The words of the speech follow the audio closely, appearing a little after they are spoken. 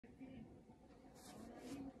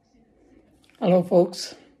Hello,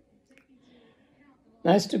 folks.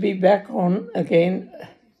 Nice to be back on again.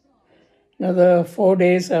 Another 4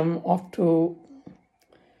 days, I'm off to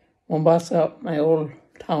Mombasa, my old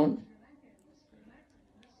town.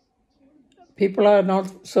 People are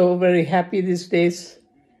not so very happy these days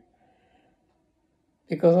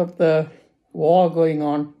because of the war going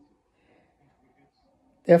on.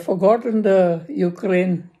 They've forgotten the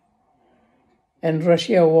Ukraine and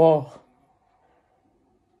Russia war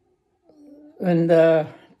when the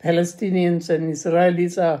Palestinians and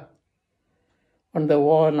Israelis are on the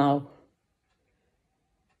war now.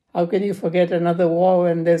 How can you forget another war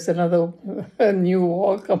when there's another new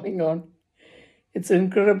war coming on? It's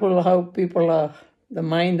incredible how people are, the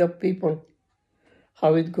mind of people,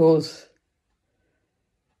 how it goes.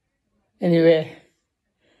 Anyway,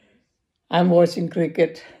 I'm watching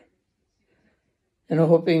cricket and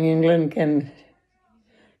hoping England can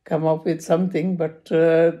come up with something, but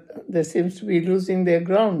they seems to be losing their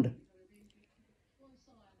ground.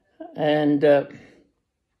 And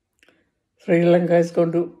Sri Lanka is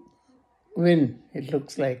going to win, it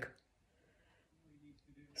looks like.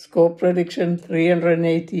 Score prediction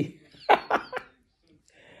 380.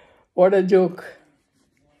 What a joke.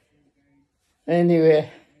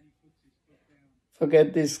 Anyway,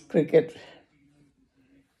 forget this cricket.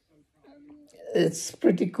 It's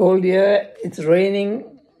pretty cold here. It's raining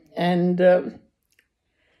and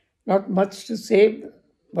not much to say,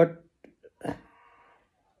 but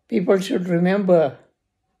people should remember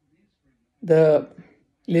the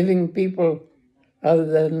living people rather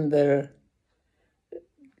than the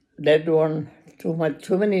dead one.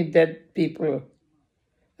 Too many dead people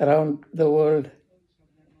around the world.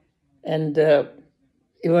 And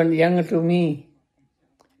even younger to me,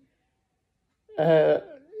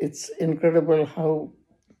 it's incredible how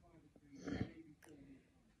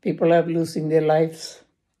people are losing their lives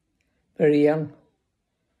very young.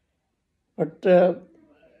 But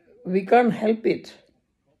we can't help it.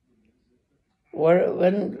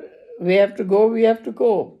 When we have to go, we have to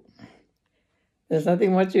go. There's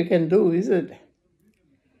nothing much you can do, is it?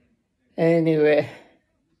 Anyway,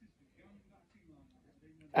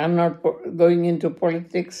 I'm not going into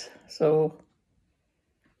politics, so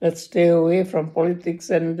let's stay away from politics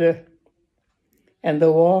and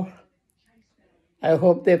the war. I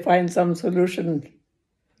hope they find some solution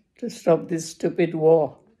to stop this stupid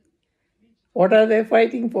war. What are they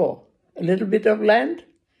fighting for? A little bit of land?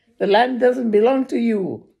 The land doesn't belong to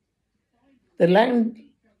you. The land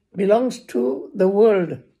belongs to the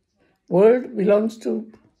world. World belongs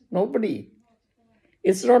to nobody.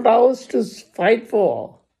 It's not ours to fight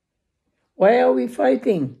for. Why are we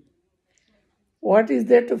fighting? What is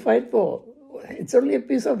there to fight for? It's only a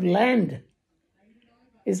piece of land.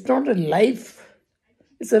 It's not a life.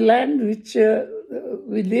 It's a land which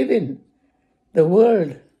we live in, the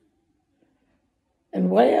world.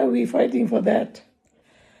 And why are we fighting for that?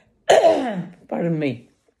 Pardon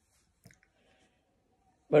me.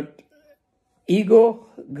 But ego,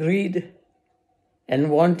 greed,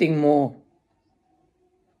 and wanting more.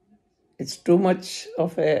 It's too much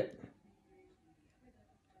of a,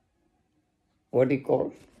 what do you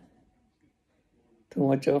call? Too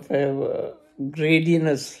much of a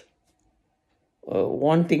greediness,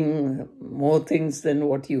 wanting more things than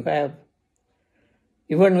what you have.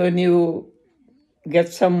 Even when you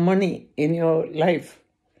get some money in your life,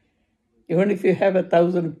 even if you have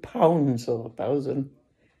 1,000 pounds or 1,000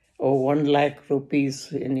 or 1 lakh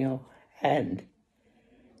rupees in your hand,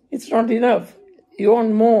 it's not enough. You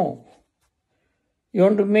want more. You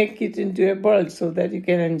want to make it into a bulk so that you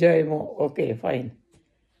can enjoy more. Okay, fine.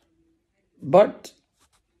 But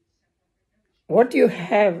what you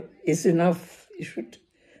have is enough. You should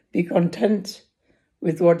be content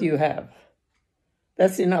with what you have.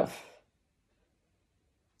 That's enough.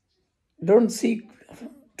 Don't seek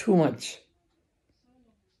too much.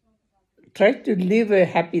 Try to live a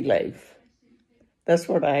happy life. That's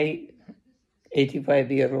what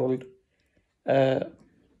 85-year-old,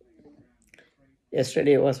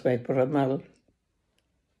 yesterday was my Piranal,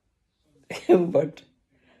 but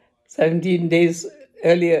 17 days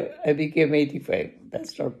earlier I became 85.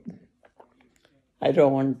 That's not, I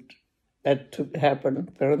don't want that to happen.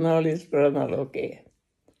 Piranal is Piranal, okay.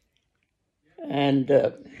 And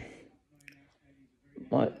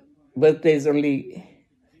my birthday is only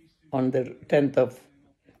on the 11th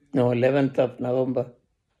of November.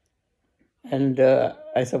 And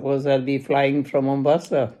I suppose I'll be flying from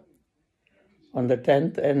Mombasa on the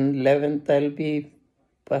 10th, and 11th I'll be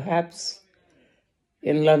perhaps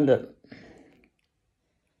in London.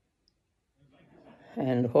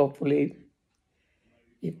 And hopefully,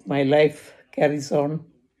 if my life carries on,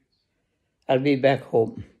 I'll be back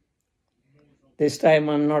home. This time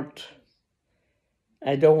I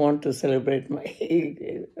don't want to celebrate my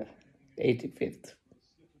 85th.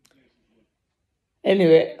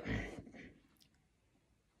 Anyway,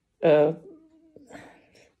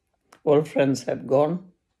 all friends have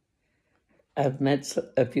gone. I've met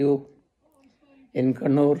a few in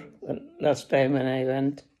Kannur last time when I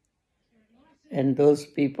went. And those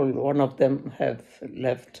people, one of them have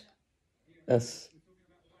left us,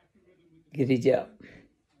 Girija.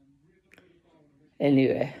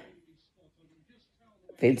 Anyway,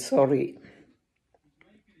 feel sorry.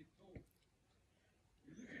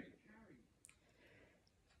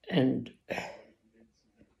 And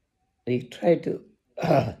we try to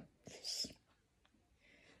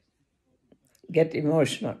get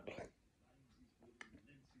emotional.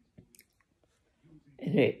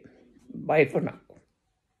 Anyway, bye for now.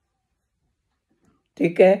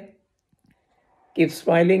 Take care. Keep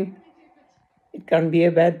smiling. It can't be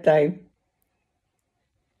a bad time.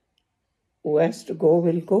 Who has to go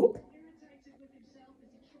will go.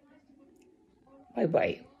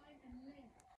 Bye-bye.